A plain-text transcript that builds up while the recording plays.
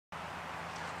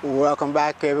Welcome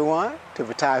back everyone to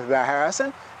Photography by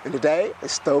Harrison, and today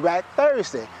is Throwback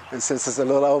Thursday, and since it's a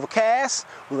little overcast,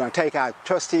 we're going to take our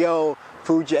trusty old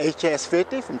Fuji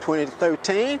HS50 from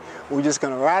 2013. We're just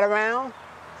going to ride around,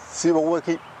 see what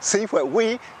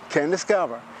we can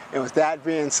discover. And with that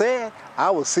being said, I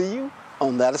will see you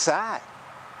on the other side.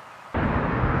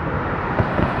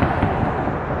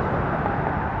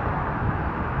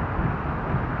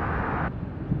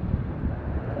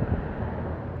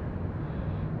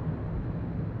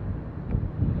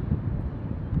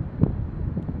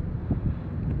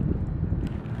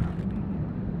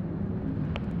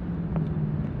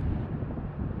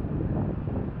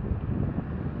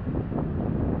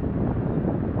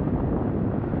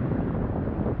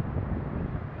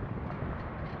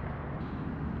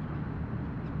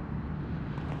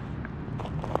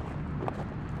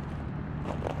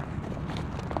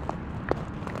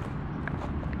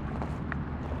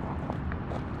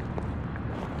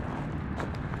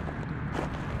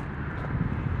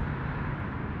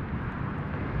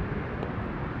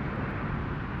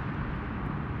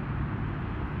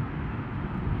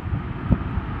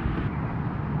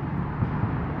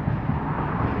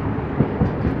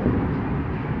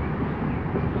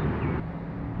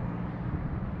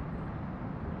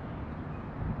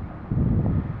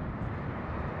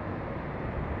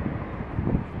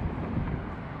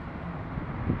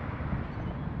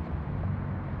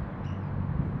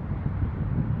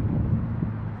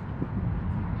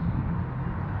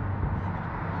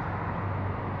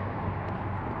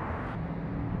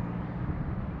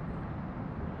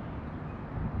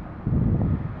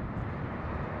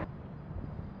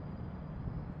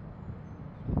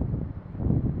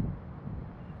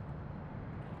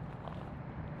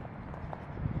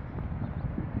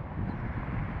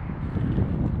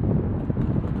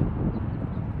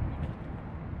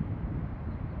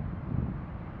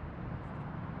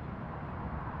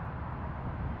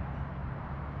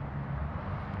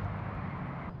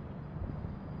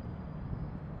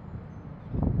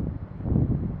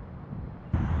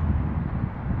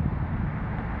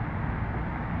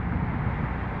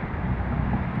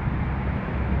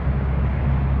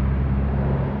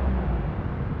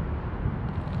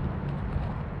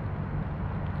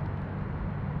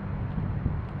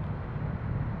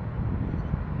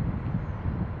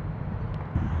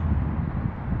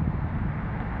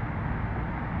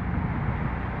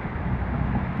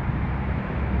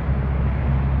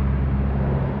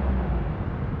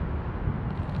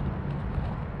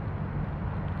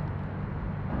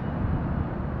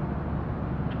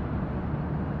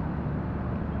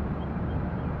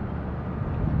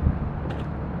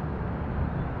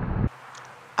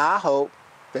 I hope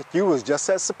that you was just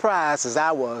as surprised as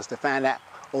I was to find that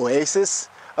oasis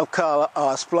of color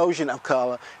or explosion of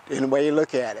color in the way you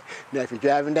look at it. Now if you're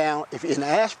driving down, if you're in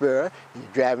Asheboro, you're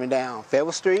driving down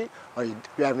Federal Street or you're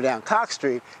driving down Cox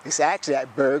Street, it's actually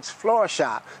at Berg's Floral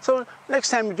Shop. So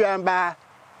next time you're driving by,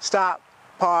 stop,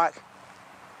 park,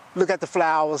 look at the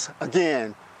flowers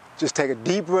again. Just take a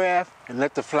deep breath and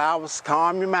let the flowers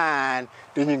calm your mind,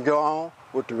 then you can go on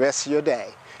with the rest of your day.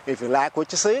 If you like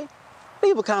what you see,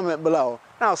 leave a comment below.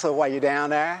 And also while you're down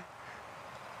there,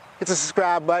 hit the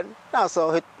subscribe button and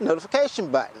also hit the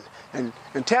notification button. And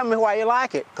tell me why you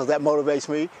like it, because that motivates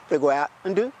me to go out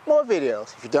and do more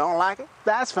videos. If you don't like it,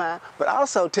 that's fine. But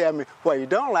also tell me why you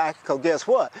don't like it, because guess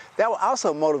what? That will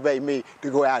also motivate me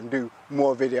to go out and do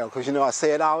more videos. Because you know I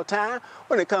say it all the time,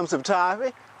 when it comes to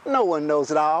photography, no one knows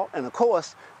it all. And of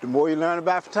course, the more you learn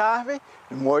about photography,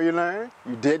 the more you learn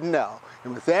you didn't know.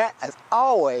 And with that, as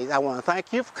always, I want to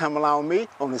thank you for coming along with me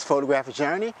on this photographic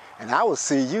journey, and I will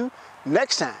see you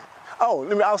next time. Oh,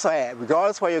 let me also add,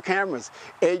 regardless whether your camera is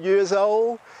 8 years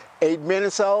old, 8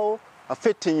 minutes old, or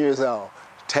 15 years old,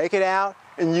 take it out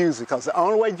and use it, because the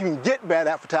only way you can get better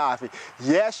at photography,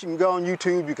 yes, you can go on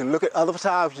YouTube, you can look at other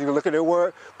photographers, you can look at their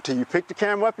work, but until you pick the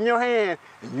camera up in your hand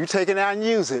and you take it out and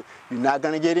use it, you're not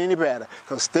going to get any better,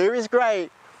 because theory is great,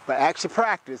 but actual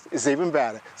practice is even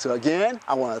better. So again,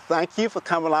 I want to thank you for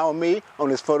coming along with me on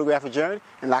this photographic journey.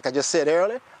 And like I just said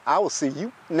earlier, I will see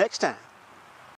you next time.